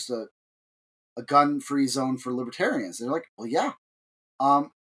principle is just a gun-free zone for libertarians. They're like, well, yeah.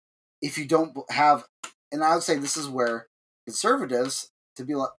 If you don't have, and I would say this is where conservatives to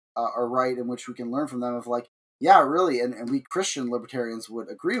be are right, in which we can learn from them of like, yeah, really, and we Christian libertarians would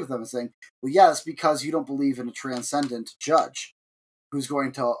agree with them and saying, well, yeah, it's because you don't believe in a transcendent judge who's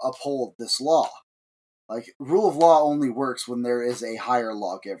going to uphold this law. Like, rule of law only works when there is a higher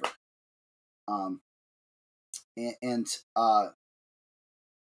lawgiver. But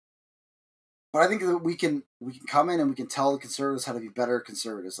I think that we can come in and we can tell the conservatives how to be better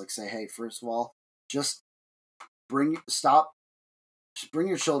conservatives. Like, say, hey, first of all, just bring your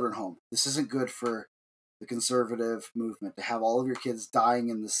children home. This isn't good for the conservative movement to have all of your kids dying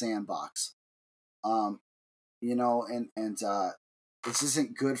in the sandbox. This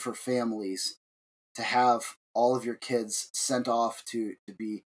isn't good for families to have all of your kids sent off to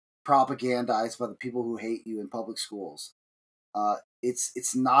be propagandized by the people who hate you in public schools.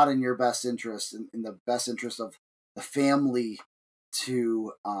 It's not in your best interest, in the best interest of the family,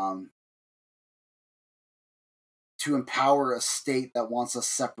 to empower a state that wants us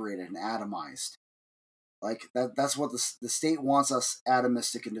separated and atomized. Like that's what the state wants us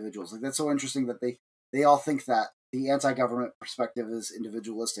atomistic individuals. Like, that's so interesting that they all think that the anti-government perspective is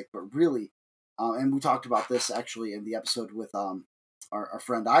individualistic, but really, and we talked about this actually in the episode with our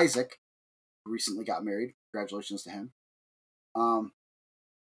friend Isaac, who recently got married. Congratulations to him.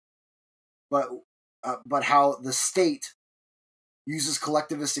 But how the state uses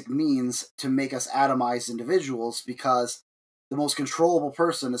collectivistic means to make us atomized individuals, because the most controllable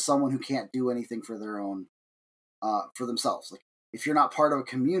person is someone who can't do anything for their own, for themselves. Like, if you're not part of a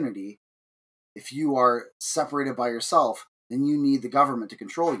community, if you are separated by yourself, then you need the government to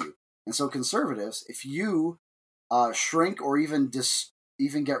control you. And so conservatives, if you shrink or even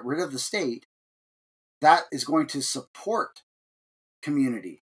get rid of the state, that is going to support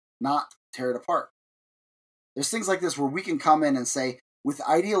community, not tear it apart. There's things like this where we can come in and say, with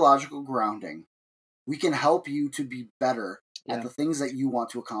ideological grounding, we can help you to be better at the things that you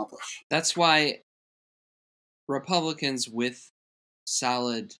want to accomplish. That's why Republicans with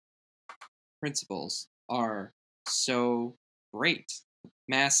solid principles are so great.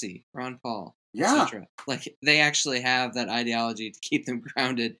 Massey, Ron Paul, etc. Like, they actually have that ideology to keep them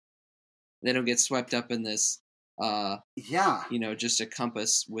grounded. They don't get swept up in this just a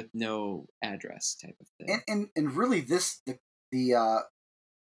compass with no address type of thing. And really, the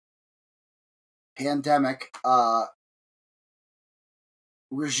pandemic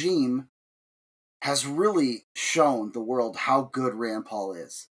regime has really shown the world how good Rand Paul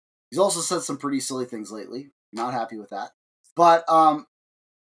is. He's also said some pretty silly things lately. Not happy with that. But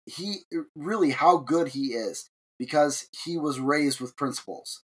he really, how good he is, because he was raised with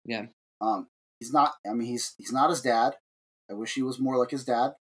principles. Yeah. He's not his dad. I wish he was more like his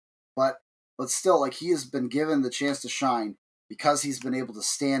dad. But still, like, he has been given the chance to shine because he's been able to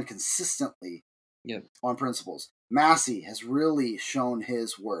stand consistently on principles. Massey has really shown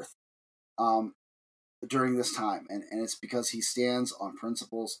his worth during this time, and it's because he stands on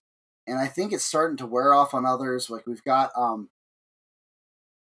principles. And I think it's starting to wear off on others. Like, we've got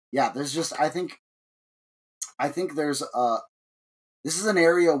there's just I think there's this is an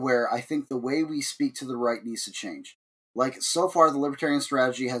area where I think the way we speak to the right needs to change. Like, so far, the libertarian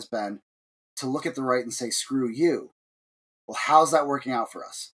strategy has been to look at the right and say, screw you. Well, how's that working out for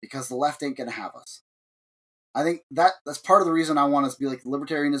us? Because the left ain't going to have us. I think that's part of the reason I want us to be like,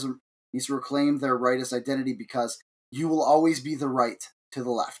 libertarianism needs to reclaim their rightist identity, because you will always be the right to the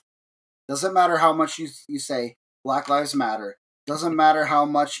left. Doesn't matter how much you say Black Lives Matter. Doesn't matter how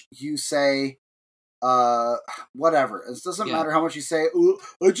much you say whatever. It doesn't matter how much you say, oh,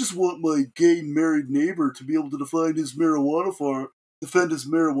 I just want my gay married neighbor to be able to defend his marijuana farm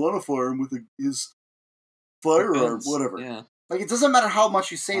with his firearm, whatever. Yeah. Like, it doesn't matter how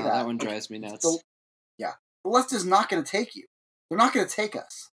much you say that. That one drives me nuts. The left is not going to take you. They're not going to take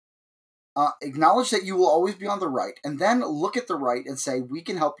us. Acknowledge that you will always be on the right, and then look at the right and say, we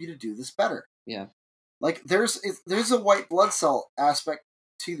can help you to do this better. Yeah. Like, there's a white blood cell aspect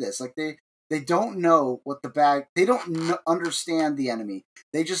to this. Like, they don't know what they don't understand the enemy.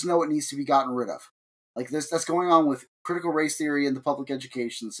 They just know it needs to be gotten rid of. Like, that's going on with critical race theory in the public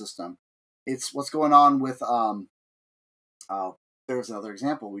education system. It's what's going on with there's another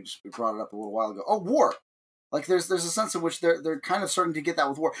example. We brought it up a little while ago. Oh, war. Like, there's a sense in which they're kind of starting to get that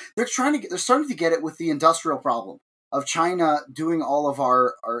with war. They're starting to get it with the industrial problem of China doing all of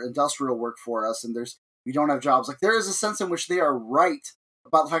our industrial work for us, and we don't have jobs. Like, there is a sense in which they are right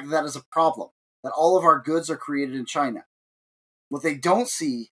about the fact that is a problem, that all of our goods are created in China. What they don't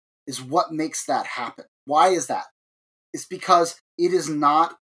see is what makes that happen. Why is that? It's because it is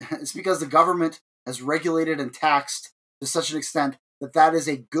not it's because the government has regulated and taxed to such an extent that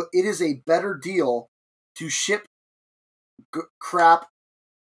it is a better deal to ship crap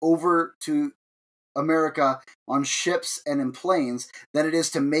over to America on ships and in planes than it is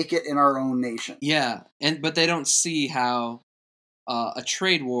to make it in our own nation. Yeah, but they don't see how a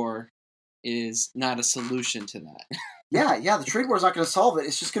trade war is not a solution to that. Yeah, the trade war is not going to solve it.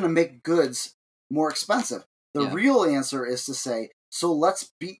 It's just going to make goods more expensive. The real answer is to say, so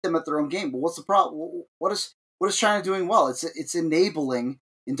let's beat them at their own game. But what's the problem? What is China doing well? It's enabling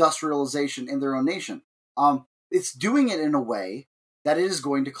industrialization in their own nation. It's doing it in a way that it is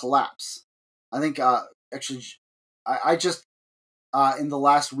going to collapse. I think actually, I just in the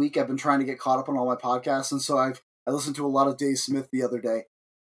last week I've been trying to get caught up on all my podcasts, and so I listened to a lot of Dave Smith the other day,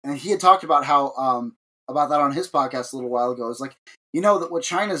 and he had talked about how about that on his podcast a little while ago. It's like, that what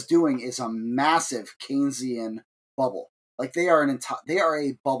China's doing is a massive Keynesian bubble. Like they are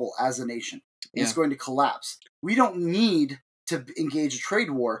a bubble as a nation. And it's going to collapse. We don't need to engage a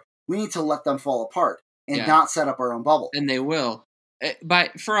trade war. We need to let them fall apart and not set up our own bubble. And they will.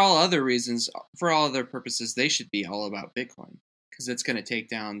 For all other reasons, for all other purposes, they should be all about Bitcoin because it's going to take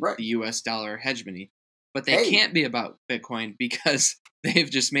down the U.S. dollar hegemony. But they can't be about Bitcoin because they've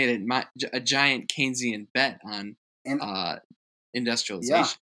just made a giant Keynesian bet on industrialization. Yeah.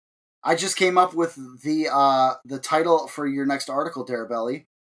 I just came up with the title for your next article, Darabelli.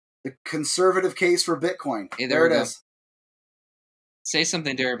 The conservative case for Bitcoin. Hey, there it is. Say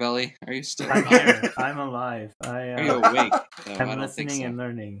something, Darabelli. Are you still? I'm here. I'm alive. Are you awake? I'm listening and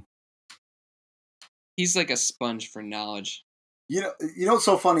learning. He's like a sponge for knowledge. You know what's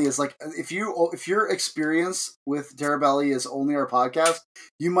so funny is like if your experience with Darabelli is only our podcast,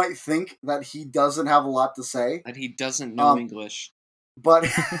 you might think that he doesn't have a lot to say. That he doesn't know English. But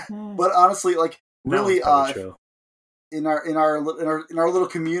honestly, like really, in our little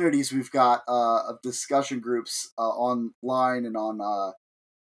communities, we've got of discussion groups online and on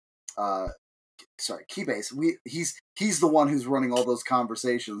Keybase. He's the one who's running all those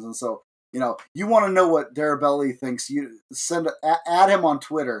conversations, and so you want to know what Darabelli thinks. You add him on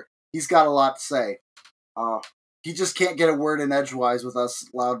Twitter. He's got a lot to say. He just can't get a word in edgewise with us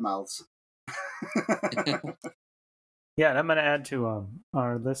loudmouths. Yeah, and I'm going to add to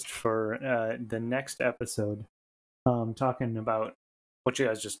our list for the next episode, talking about what you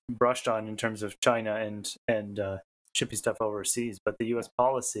guys just brushed on in terms of China and shipping stuff overseas, but the U.S.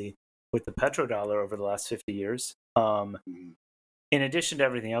 policy with the petrodollar over the last 50 years, in addition to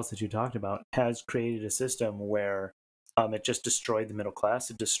everything else that you talked about, has created a system where it just destroyed the middle class.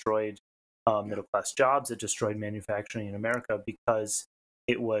 It destroyed middle-class jobs. It destroyed manufacturing in America because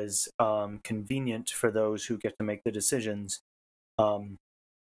it was convenient for those who get to make the decisions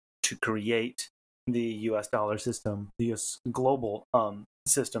to create the U.S. dollar system, the U.S. global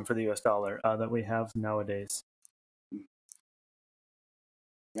system for the U.S. dollar that we have nowadays.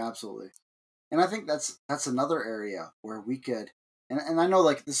 Yeah, absolutely. And I think that's another area where we could, and I know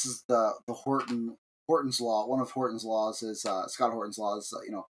like this is the Horton's law. One of Horton's laws is Scott Horton's law is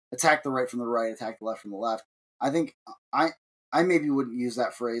attack the right from the right, attack the left from the left. I think I maybe wouldn't use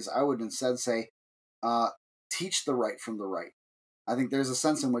that phrase. I would instead say, teach the right from the right. I think there's a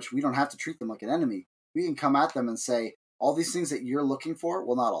sense in which we don't have to treat them like an enemy. We can come at them and say, all these things that you're looking for,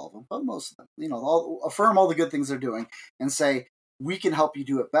 well, not all of them, but most of them, affirm all the good things they're doing and say, we can help you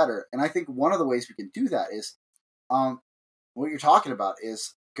do it better. And I think one of the ways we can do that is, what you're talking about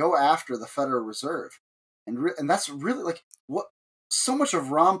is go after the Federal Reserve. And that's really like what so much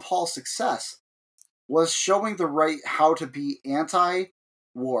of Ron Paul's success was showing the right how to be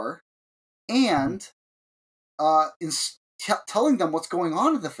anti-war and telling them what's going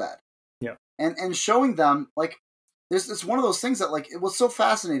on at the Fed. Yeah. And showing them, like, it's one of those things that, like, it was so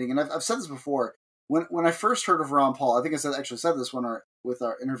fascinating. And I've said this before. When I first heard of Ron Paul, I think I actually said this with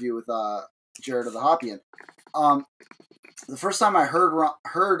our interview with Jared of the Hoppian. The first time I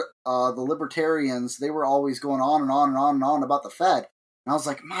heard the libertarians, they were always going on and on and on and on about the Fed. And I was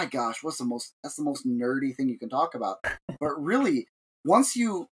like, my gosh, that's the most nerdy thing you can talk about. But really,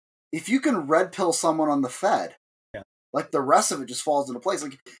 if you can red pill someone on the Fed, like the rest of it just falls into place.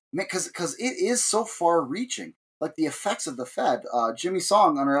 Like, because it is so far reaching. Like the effects of the Fed. Jimmy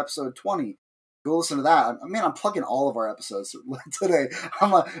Song on our episode 20. Go listen to that. I mean, I'm plugging all of our episodes today.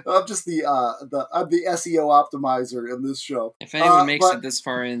 I'm just the SEO optimizer in this show. If anyone makes it this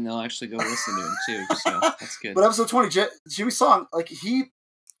far in, they'll actually go listen to him too. So that's good. But episode 20, Jimmy Song, like he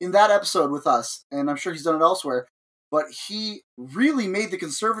in that episode with us, and I'm sure he's done it elsewhere, but he really made the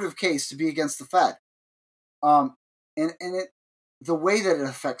conservative case to be against the Fed. The way that it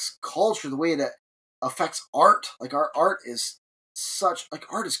affects culture, the way that it affects art, like our art is such like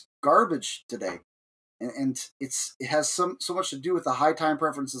art is garbage today, and it has so much to do with the high time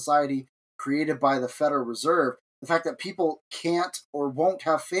preference society created by the Federal Reserve. The fact that people can't or won't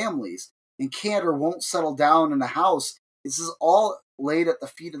have families and can't or won't settle down in a house. This is all laid at the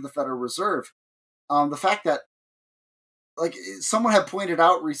feet of the Federal Reserve. The fact that, like, someone had pointed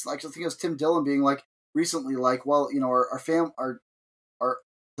out recently, like, I think it was Tim Dillon being like recently, like, well, you know,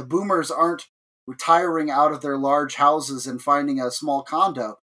 the boomers aren't retiring out of their large houses and finding a small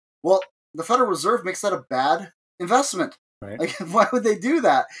condo. Well, the Federal Reserve makes that a bad investment. Right. Like, why would they do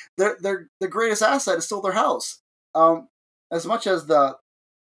that? Their greatest asset is still their house. As much as the,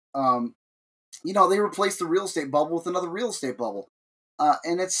 you know, they replaced the real estate bubble with another real estate bubble,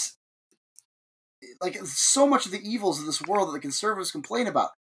 and it's like so much of the evils of this world that the conservatives complain about.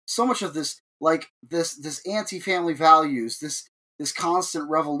 So much of this, like this anti-family values, this constant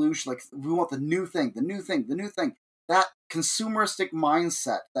revolution. Like, we want the new thing, the new thing, the new thing. That consumeristic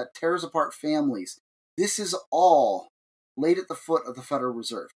mindset that tears apart families. This is all laid at the foot of the Federal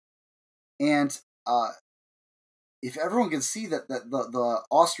Reserve. And if everyone can see that the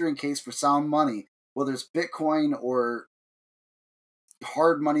Austrian case for sound money, whether it's Bitcoin or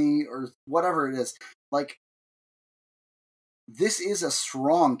hard money or whatever it is, like, this is a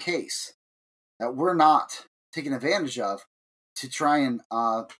strong case that we're not taking advantage of to try and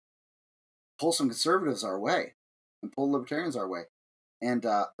pull some conservatives our way and pull libertarians our way, and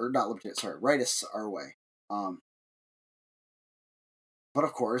or not libertarians, sorry, rightists our way. But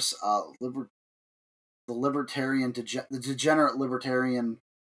of course, the degenerate libertarian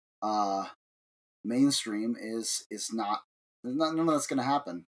mainstream is not. None of that's going to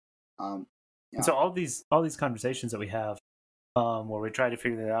happen. Yeah. And so all these conversations that we have, where we try to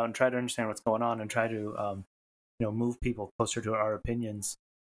figure that out and try to understand what's going on and try to move people closer to our opinions.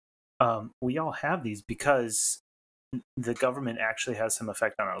 We all have these because the government actually has some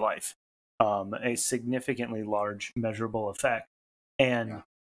effect on our life, a significantly large, measurable effect, and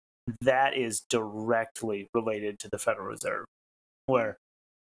that is directly related to the Federal Reserve. Where,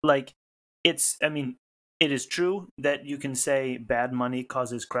 like, it is true that you can say bad money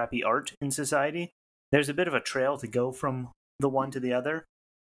causes crappy art in society. There's a bit of a trail to go from the one to the other,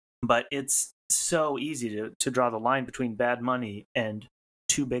 but it's so easy to draw the line between bad money and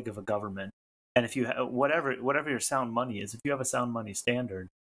too big of a government. And if you whatever your sound money is, if you have a sound money standard,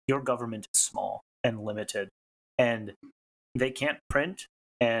 your government is small and limited, and they can't print.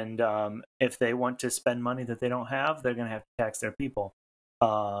 And if they want to spend money that they don't have, they're going to have to tax their people.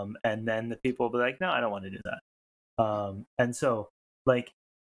 And then the people will be like, no, I don't want to do that. And so, like,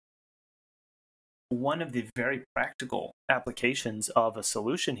 one of the very practical applications of a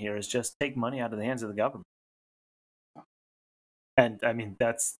solution here is just take money out of the hands of the government. And I mean,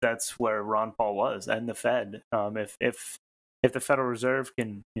 that's where Ron Paul was, and the Fed. If the Federal Reserve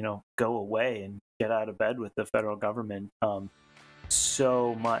can, go away and get out of bed with the federal government,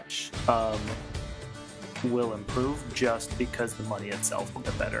 so much will improve just because the money itself will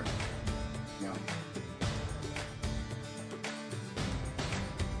get better. Yeah.